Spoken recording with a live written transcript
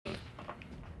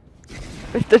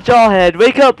Mr. Jawhead,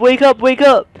 wake up, wake up, wake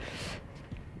up!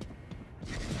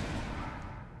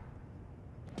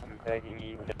 I'm begging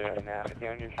you right now. Is he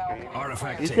on your screen?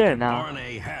 Artifact He's taken. there now.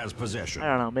 RNA has possession. I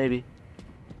don't know, maybe.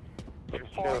 You're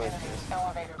 4 still enemies,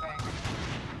 elevator bank.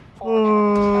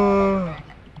 4 enemies,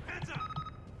 elevator bank.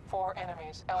 4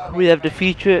 enemies, elevator We have the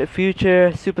bank.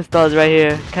 future superstars right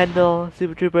here. Kendall,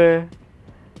 Super Trooper,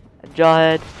 and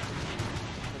Jawhead.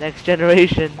 Next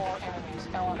generation. 4 enemies,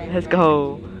 elevator Let's bank.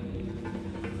 go.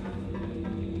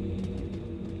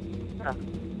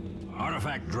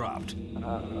 Artifact dropped.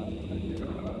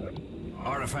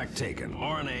 Artifact taken.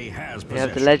 RNA has We have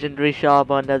the possession. legendary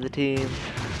Sharp on the other team.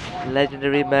 The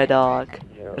legendary Murdoch.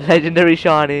 The legendary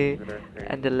Shawnee.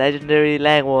 And the legendary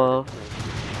Langwolf.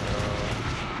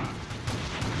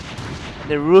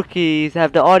 The rookies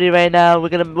have the audio right now.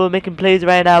 We're making plays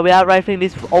right now. We're out rifling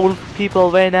these old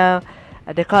people right now,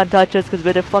 and they can't touch us because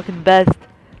we're the fucking best.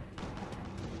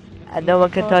 And no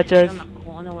one can touch us.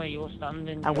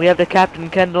 And we have the Captain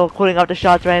Kendall pulling out the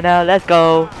shots right now. Let's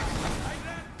go.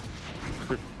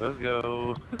 Let's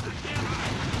go.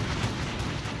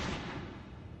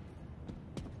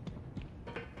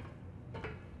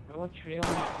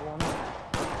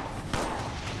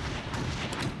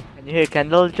 Can you hear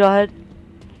Kendall, Jawhead?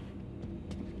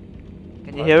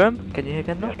 Can you hear him? Can you hear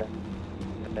Kendall?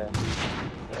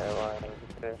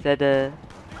 Said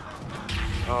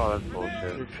Oh, that's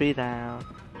bullshit. the tree down.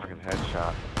 Fucking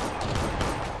headshot.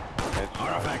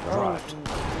 Artifact dropped.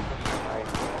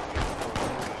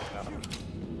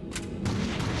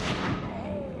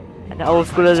 And the old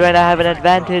schoolers right now have an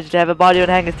advantage. They have a body on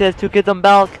hanging stairs, 2 kids on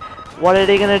bulk. What are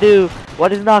they gonna do?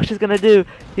 What is NoXiiiiouS gonna do?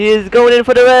 He is going in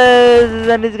for the res,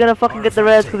 and he's gonna fucking get the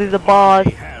res because he's a boss.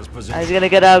 And he's gonna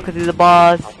get out because he's a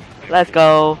boss. Let's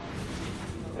go.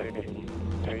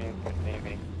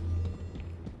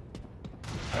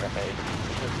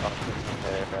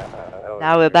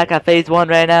 Now we're back at phase 1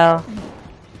 right now.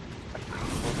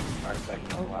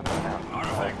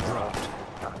 Artifact dropped.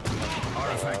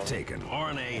 Artifact taken.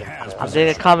 RNA has I'm doing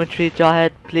a possession. commentary,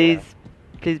 Jawhead. Please,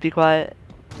 please be quiet.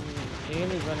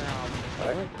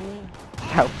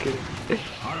 I'm kidding.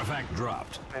 Artifact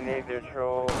dropped.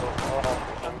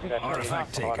 Artifact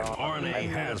Artifact taken. RNA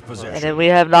has And possession. then we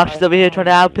have NoXiiiouS over here trying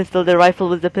to out pistol the rifle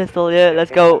with the pistol. Yeah,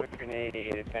 let's go.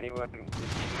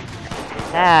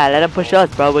 Nah, let him push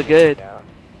us, bro. We're good.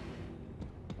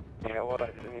 You know what?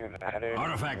 It doesn't even matter.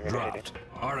 Artifact dropped.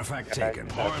 Artifact taken.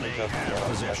 RNA has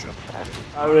possession.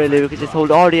 Oh, really? We could just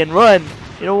hold Artie and run.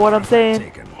 You know what I'm saying?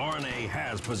 Taken. RNA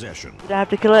has possession. We don't have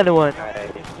to kill anyone.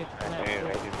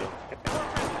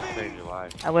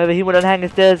 And wherever he went on hanging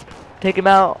stairs, take him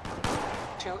out.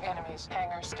 2 enemies,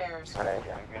 hangar stairs. Alright,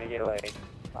 I'm gonna get like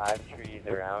 5 trees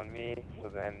around me, so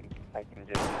then I can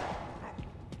just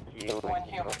heal. 1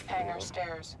 human, hangar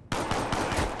stairs.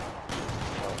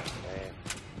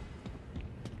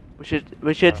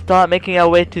 We should start making our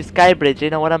way to Skybridge. You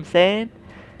know what I'm saying?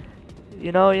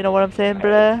 You know what I'm saying,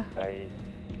 bruh?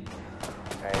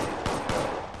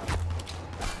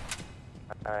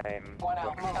 I'm One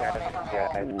out,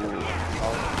 elevator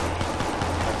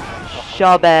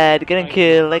Shawbad getting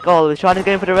killed like always. Shawnee's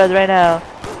going for the res right now.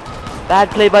 Bad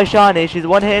play by Shawnee. She's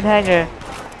one hit in hanger.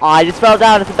 Oh, I just fell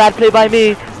down. It's a bad play by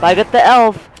me. But I got the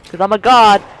elf because I'm a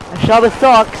god. And Shawbad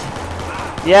sucks.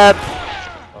 Yep.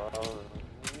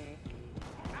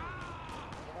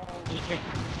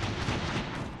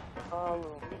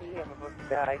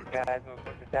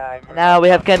 And now we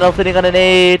have Kendall sitting on an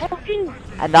 8. And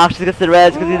NoXiiiouS gets the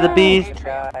res because he's a beast.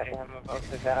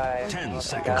 10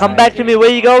 seconds. Come back to me. Where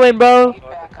you going, bro?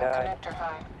 Feedback on connector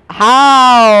high.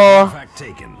 How? Artifact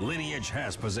taken. Lineage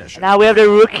has possession. Now we have the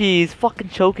rookies fucking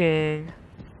choking.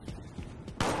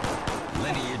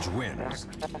 Lineage wins.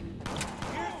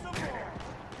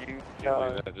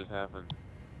 That just happened.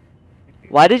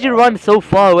 Why did you run so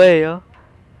far away, yo?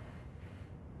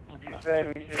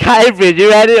 Skybridge, you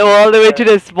ran it all the way to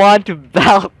the spawn to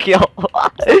Balk, yo.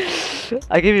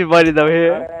 I give you money though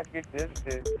here.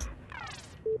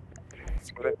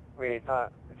 Wait, it's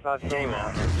not so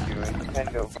long.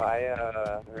 Nintendo, buy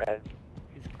res.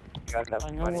 You got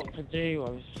enough money.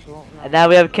 And now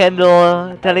we have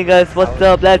Kendall telling us what's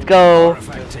up, let's go.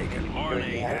 Artifact taken.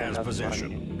 RNA has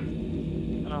possession.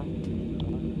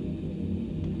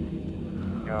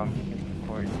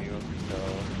 Support you, so.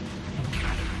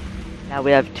 Now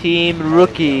we have Team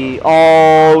Rookie.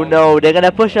 Oh no, they're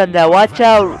gonna push on that. Watch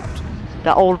out.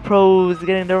 The old pros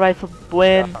getting the rifle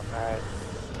win.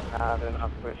 Nah, they're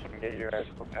not pushing. Get your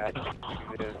rifle back.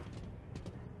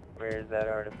 Where is that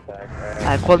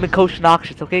artifact? Call me Coach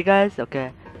NoXiiiiouS, okay guys?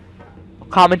 Okay.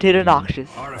 Commentator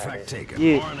NoXiiiouS. Artifact taken.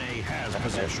 Yeah. RNA has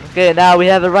possession. Okay, now we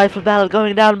have a rifle battle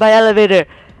going down by elevator.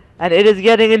 And it is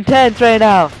getting intense right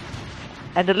now.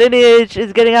 And the lineage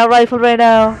is getting out rifled right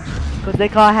now. Because they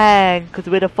can't hang. Because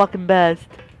we're the fucking best.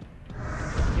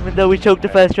 Even though we choked the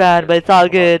first round, but it's all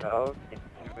good.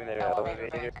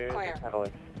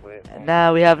 And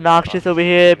now we have NoXiiiouS over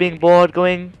here being bored,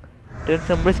 doing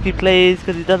some risky plays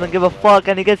because he doesn't give a fuck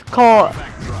and he gets caught.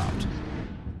 Artifact dropped.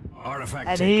 Artifact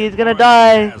And taken. he's gonna RNA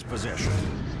die. has possession.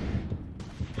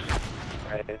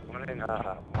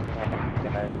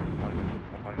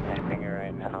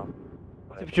 Right now.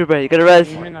 Super Trooper, you gotta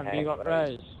res. You got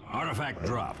res. Artifact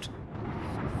dropped.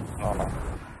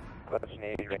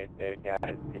 Right there,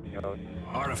 guys.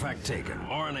 Artifact taken.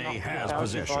 RNA has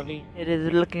possession. Body. It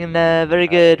is looking very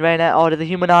good right now. Oh, there's a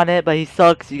human on it, but he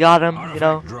sucks. You got him, you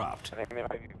know. Artifact dropped.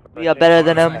 We are better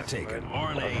than him. Artifact taken.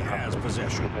 RNA has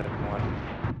possession.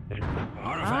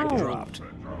 Artifact dropped.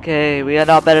 Okay, we are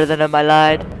not better than him. I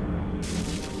lied.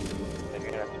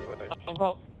 I've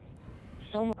got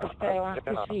so much better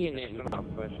accuracy in it.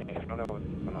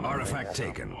 Artifact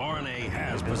taken. RNA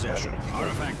has possession.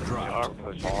 Artifact dropped.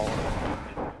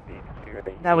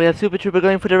 Now we have Super Trooper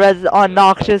going for the res on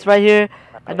NoXiiiouS right here.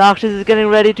 And NoXiiiouS is getting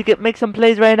ready to make some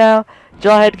plays right now.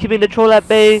 Jawhead keeping the troll at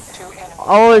bay.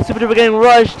 Oh, Super Trooper getting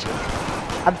rushed.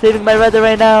 I'm saving my res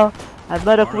right now. I'm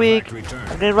Murdoch weak. Artifact returned.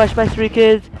 I'm getting rushed by 3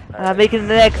 kids. And I'm making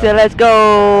the exit. Let's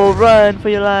go. Run for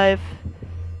your life.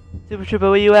 Super Trooper,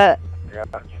 where you at?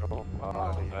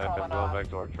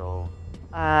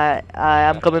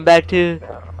 I'm coming back too.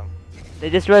 They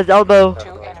just res elbow. 2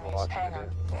 enemies. Hangar.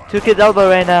 2 kids elbow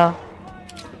right now.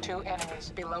 2 enemies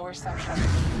below reception.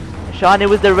 Shawnee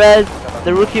with the res,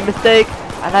 the rookie mistake,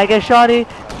 and I get Shawnee,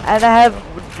 and I have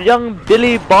young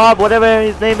Billy Bob, whatever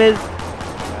his name is,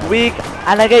 weak,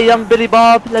 and I get young Billy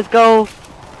Bob. Let's go.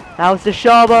 Now it's the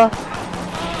Shaba,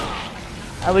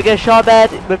 and we get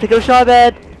Shawbad. We have to kill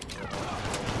Shawbad.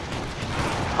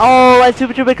 Oh, and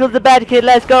Super Trooper kills the bad kid.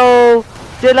 Let's go.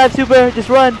 Stay alive, Super. Just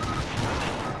run.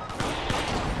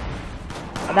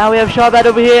 And now we have Shawbad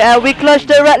over here, and we clutch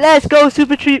the rat. Let's go,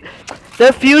 Super Trooper.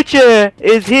 The future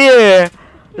is here.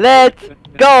 Let's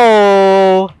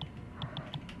go.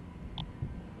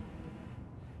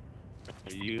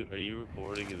 Are you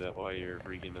recording? Is that why you're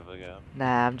freaking the fuck out?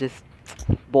 Nah, I'm just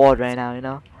bored right now, you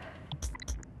know.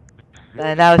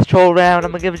 And now it's troll round.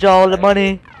 I'm gonna give y'all the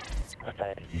money.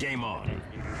 Game on.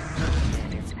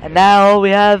 And now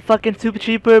we have fucking Super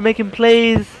Trooper making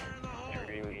plays.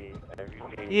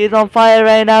 He is on fire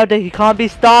right now. He can't be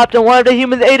stopped. And one of the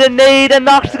humans ate a nade. And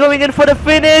NoXiiiouS going in for the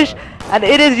finish. And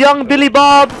it is young Billy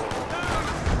Bob.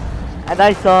 And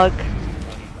I suck.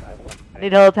 I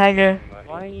need help, Hanger.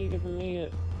 Why are you giving me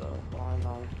it?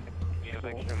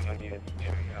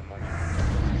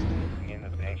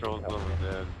 Trolls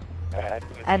over dead.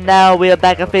 And now we are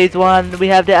back at phase 1. We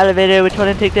have the elevator. We're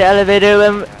trying to take the elevator.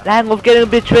 And Langwolf getting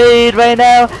betrayed right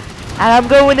now. And I'm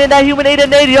going in. That human ate a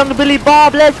nade. Young Billy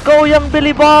Bob. Let's go, young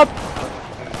Billy Bob.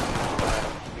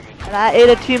 And I ate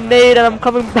a team nade. And I'm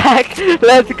coming back.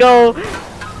 Let's go.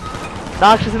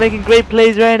 NoXiiiouS is making great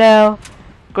plays right now.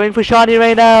 Going for Shawnee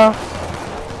right now.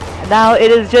 And now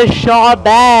it is just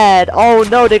Shawbad. Oh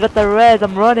no, they got the res.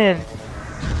 I'm running.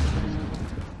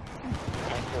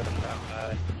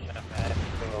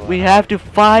 We have to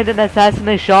find and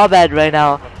assassinate Shawbad right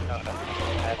now.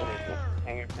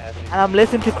 And I'm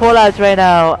listening to callouts right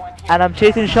now. And I'm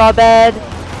chasing Shawbad.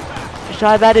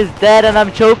 Shawbad is dead and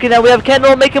I'm choking. And we have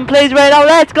Kendall making plays right now.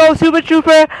 Let's go, Super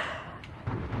Trooper.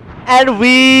 And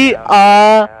we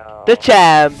are the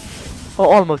champs.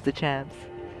 Or almost the champs.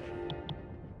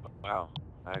 Wow.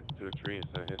 I had 2 or 3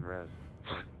 so I hit res.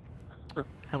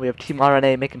 And we have Team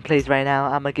RNA making plays right now.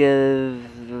 I'm gonna give...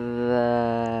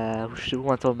 who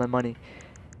wants all my money?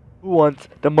 Who wants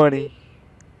the money?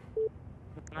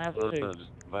 I have No, 2.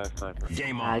 just buy a sniper.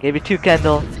 Game I on. gave you 2,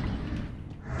 Kendall.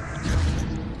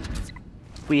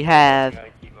 We have...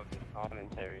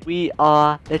 We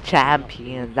are the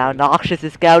champions. Now NoXiiiouS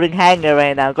is scouting Hangar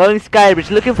right now. Going Skybridge,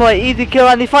 looking for an easy kill.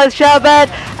 And he finds Shawbad.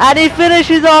 And he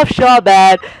finishes off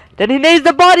Shawbad. Then he nades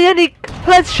the body and he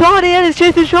plants Shawnee. And he's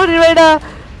chasing Shawnee right now.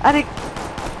 And he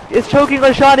is choking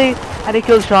on Shawnee. And he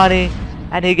kills Shawnee.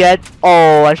 And he gets...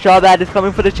 Oh, and Shawbad is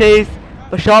coming for the chase.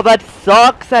 But Shawbad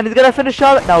sucks. And he's gonna finish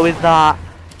Shawbad. No, he's not.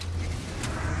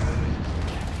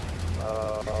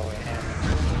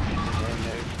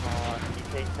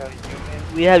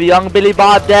 We have young Billy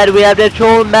Bob dead, we have the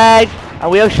troll mag, and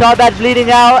we have Shawbad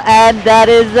bleeding out, and that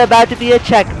is about to be a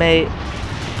checkmate.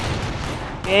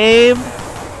 Game.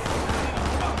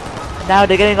 Now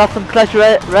they're getting off some clutch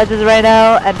reses right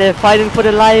now, and they're fighting for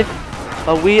their life.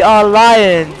 But we are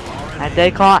lions, And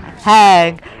they can't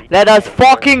hang. Let us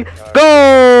fucking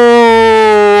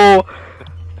go!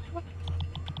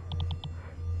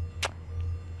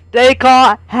 They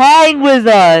can't hang with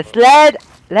us.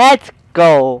 Let's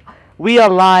go. We are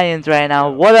lions right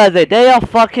now. What are they? They are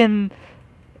fucking.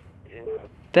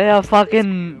 What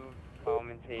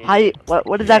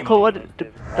is that called? What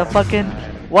the fucking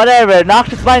whatever.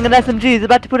 NoXiiiouS buying an SMG. He's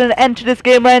about to put an end to this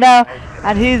game right now,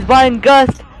 and he's buying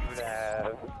Gust.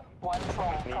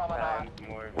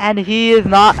 And he is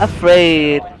not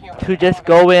afraid to just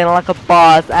go in like a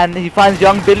boss. And he finds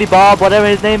young Billy Bob, whatever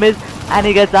his name is, and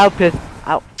he gets out pissed.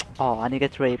 Out. Oh, and he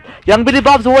gets raped. Young Billy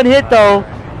Bob's one hit though.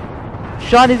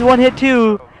 Shawnee's one hit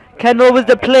too. Kendall with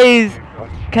the plays.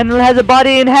 Kendall has a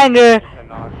body in hanger.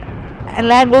 And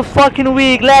Langwolf's fucking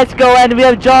weak. Let's go. And we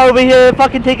have Jar over here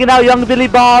fucking taking out young Billy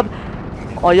Bob.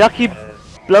 Or Yucky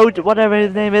Blow, whatever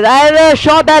his name is. And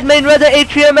Shawbad main res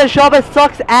atrium, and Shawbad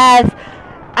sucks ass.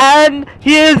 And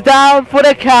he is down for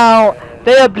the count.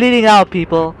 They are bleeding out,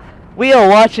 people. We are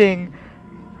watching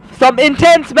some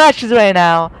intense matches right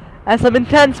now. And some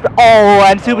intense. Oh,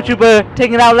 and Super Trooper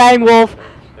taking out Langwolf.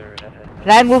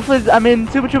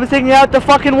 Super Trooper's taking out the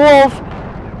fucking wolf.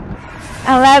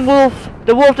 And Langwolf,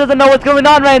 the wolf doesn't know what's going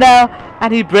on right now.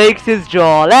 And he breaks his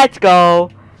jaw. Let's go.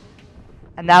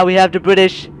 And now we have the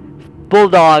British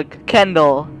Bulldog,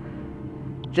 Kendall.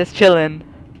 Just chilling.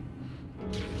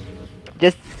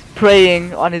 Just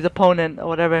preying on his opponent or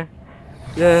whatever.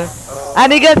 Yeah.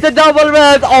 And he gets the double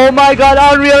res. Oh my god,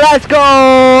 unreal. Let's go.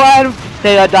 And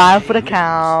they are dying for the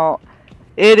count.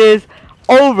 It is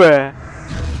over.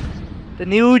 The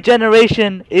new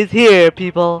generation is here,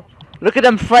 people. Look at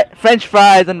them French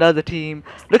fries on the other team.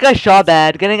 Look at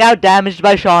Shawbad getting out damaged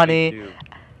by Shawnee.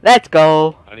 Let's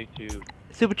go.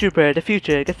 Super Trooper, the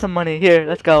future. Get some money. Here,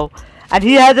 let's go. And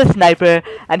he has a sniper.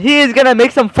 And he is gonna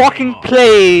make some fucking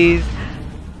plays.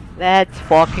 Let's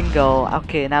fucking go.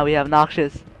 Okay, now we have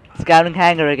NoXiiiouS scouting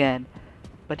hangar again.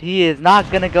 But he is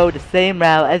not gonna go the same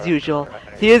route as usual.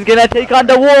 He is gonna take on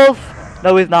the wolf.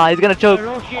 No, he's not. He's gonna choke.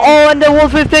 Oh, and the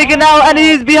wolf is taken out. And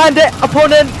he's behind the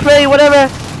opponent. Prey, whatever.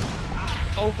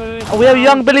 Oh, we have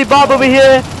young Billy Bob over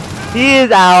here. He is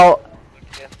out.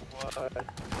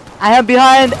 I am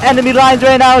behind enemy lines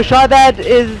right now. Shawbad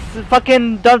is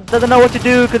fucking doesn't know what to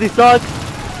do because he sucks.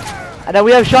 And then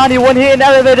we have Shawnee, one hit in the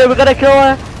elevator. We gotta kill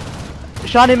her.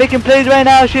 Shawnee making plays right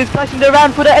now. She's clutching the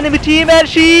round for the enemy team, and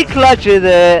she clutches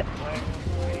it.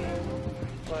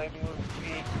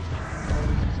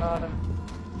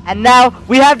 And now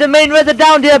we have the main res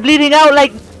down. They are bleeding out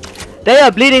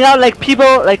like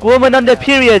people, like women on their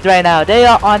periods right now. They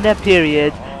are on their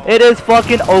periods. It is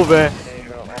fucking over.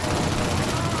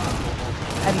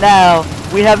 And now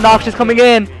we have NoXiiiouS coming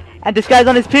in, and this guy's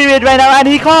on his period right now, and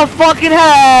he can't fucking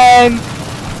hang.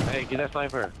 Hey, get that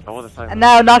sniper. I want the sniper. And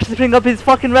now NoXiiiouS bring up his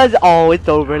fucking res. Oh, it's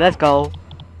over. Let's go.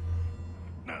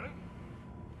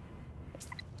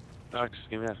 NoXiiiouS,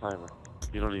 give me that sniper.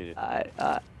 You don't need it.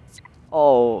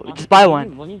 Oh, just buy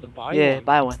one. Yeah,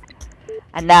 buy one.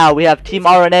 And now we have Team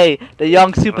RNA, the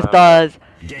young superstars.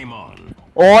 Game on.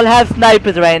 All have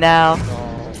snipers right now.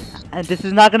 And this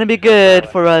is not gonna be good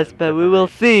for us, but we will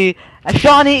see. And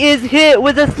Shawnee is hit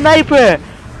with a sniper.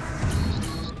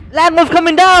 Landwolf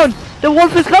coming down. The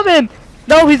wolf is coming.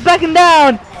 No, he's backing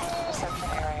down.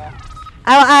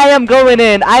 I am going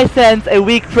in. I sense a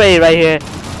weak prey right here.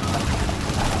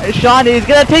 Shawnee is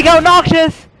gonna take out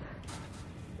NoXiiiouS.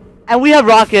 And we have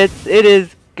rockets. It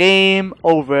is game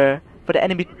over for the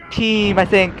enemy team, I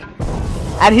think.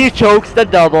 And he chokes the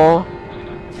double.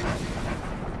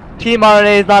 Team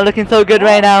RNA is not looking so good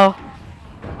right now.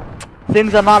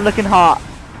 Things are not looking hot.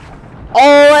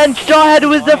 Oh, and Shawhead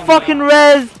with the fucking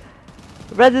res.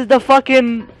 Res is the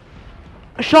fucking.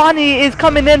 Shawnee is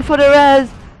coming in for the res.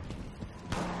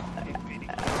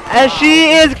 And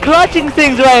she is clutching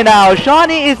things right now.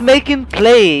 Shawnee is making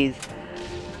plays.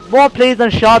 More plays than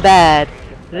Shawbad.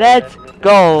 Let's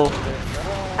go.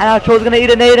 And our troll's gonna eat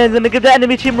a nade and is gonna give the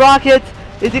enemy team rockets.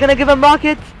 Is he gonna give him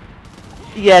rockets?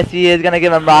 Yes, he is gonna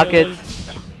give him rockets.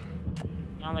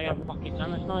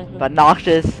 But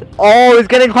NoXiiiouS. Oh, he's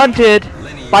getting hunted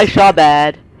by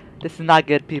Shawbad. This is not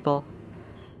good, people.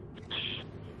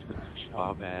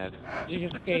 Shawbad. You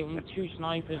just gave him 2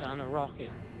 snipers and a rocket.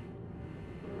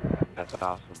 That's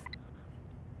awesome.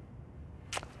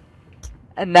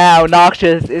 And now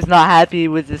NoXiiiouS is not happy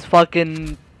with this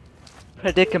fucking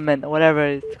predicament, or whatever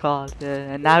it's called. Yeah,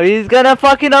 and now he's gonna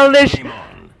fucking unleash.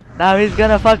 Now he's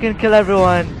gonna fucking kill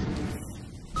everyone.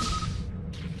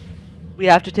 We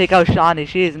have to take out Shawnee.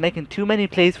 She is making too many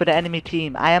plays for the enemy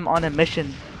team. I am on a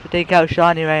mission to take out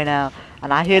Shawnee right now.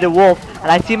 And I hear the wolf,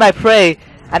 and I see my prey.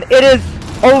 And it is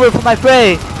over for my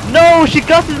prey. No, she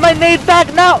gusses my nade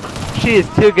back now. She is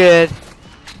too good.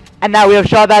 And now we have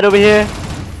Shawbad over here.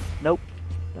 Nope,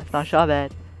 that's not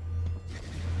Shawbad.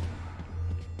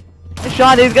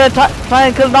 Shawnee's gonna try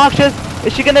and kill NoXiiiouS.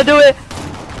 Is she gonna do it?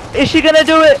 Is she gonna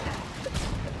do it?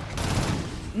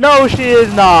 No, she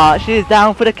is not. She is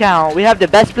down for the count. We have the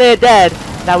best player dead.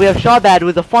 Now we have Shawbad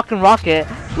with a fucking rocket,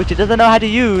 which he doesn't know how to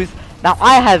use. Now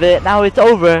I have it. Now it's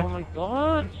over. Oh my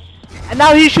god. And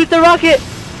now he shoots the rocket.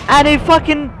 And he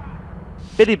fucking...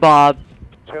 Billy Bob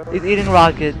is eating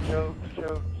rockets.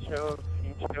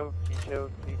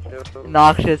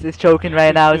 NoXiiiouS is choking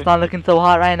right now. It's not looking so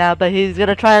hot right now, but he's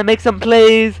gonna try and make some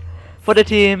plays for the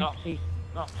team.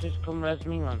 NoXiiiiouS, come res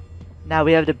me, man. Now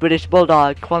we have the British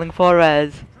Bulldog calling for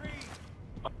res.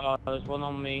 There's one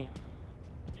on me.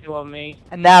 Two on me.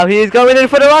 And now he's going in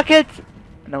for the rockets.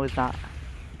 No, he's not.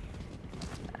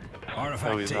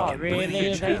 Artifact taken. Oh, really?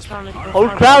 Lineage Are they has trying to... been Hold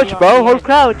artifact crouch, bro. Hold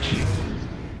crouch.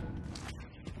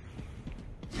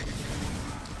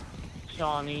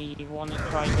 Johnny, you want to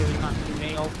try doing that to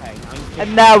me? Okay.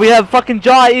 And now we have fucking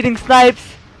Jaw eating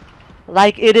snipes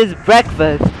like it is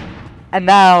breakfast. And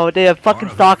now they are fucking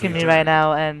stalking me right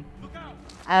now, and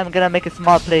I'm gonna make a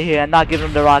small play here and not give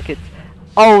them the rockets.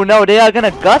 Oh no, they are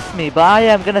gonna gust me, but I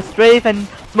am gonna strafe and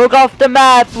smoke off the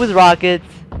map with rockets.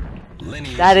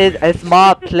 lineage. That is a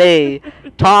smart play.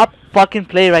 Top fucking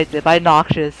play right there by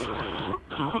NoXiiiouS.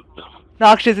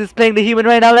 NoXiiiouS is playing the human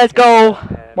right now. Let's go.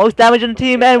 Most damage on the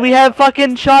team, and we have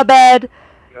fucking Shawbad.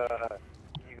 You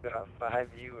got 5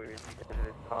 viewers because of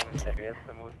this commentary. That's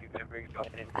the most you've ever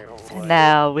gotten in your whole life.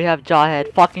 Now we have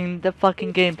Jawhead fucking the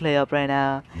fucking gameplay up right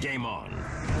now. Game on.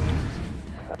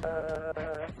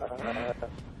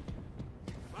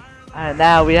 And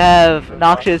now we have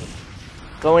NoXiiiouS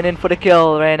going in for the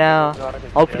kill right now.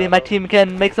 Hopefully my team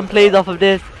can make some plays off of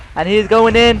this. And he's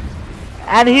going in.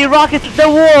 And he rockets the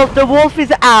wolf. The wolf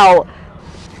is out.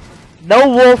 No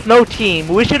wolf, no team.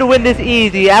 We should win this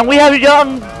easy. And we have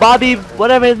young Bobby,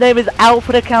 whatever his name is, out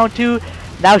for the count too.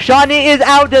 Now Shawnee is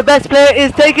out. The best player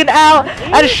is taken out.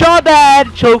 And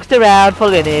Shawbad chokes the round for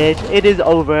lineage. It is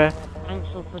over. Thanks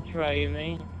for betraying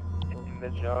me. The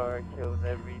jar kills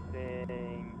everything.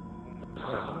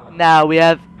 Now we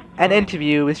have an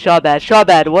interview with Shawbad.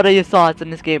 Shawbad, what are your thoughts on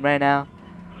this game right now?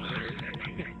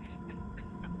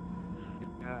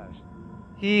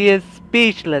 He is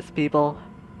speechless, people.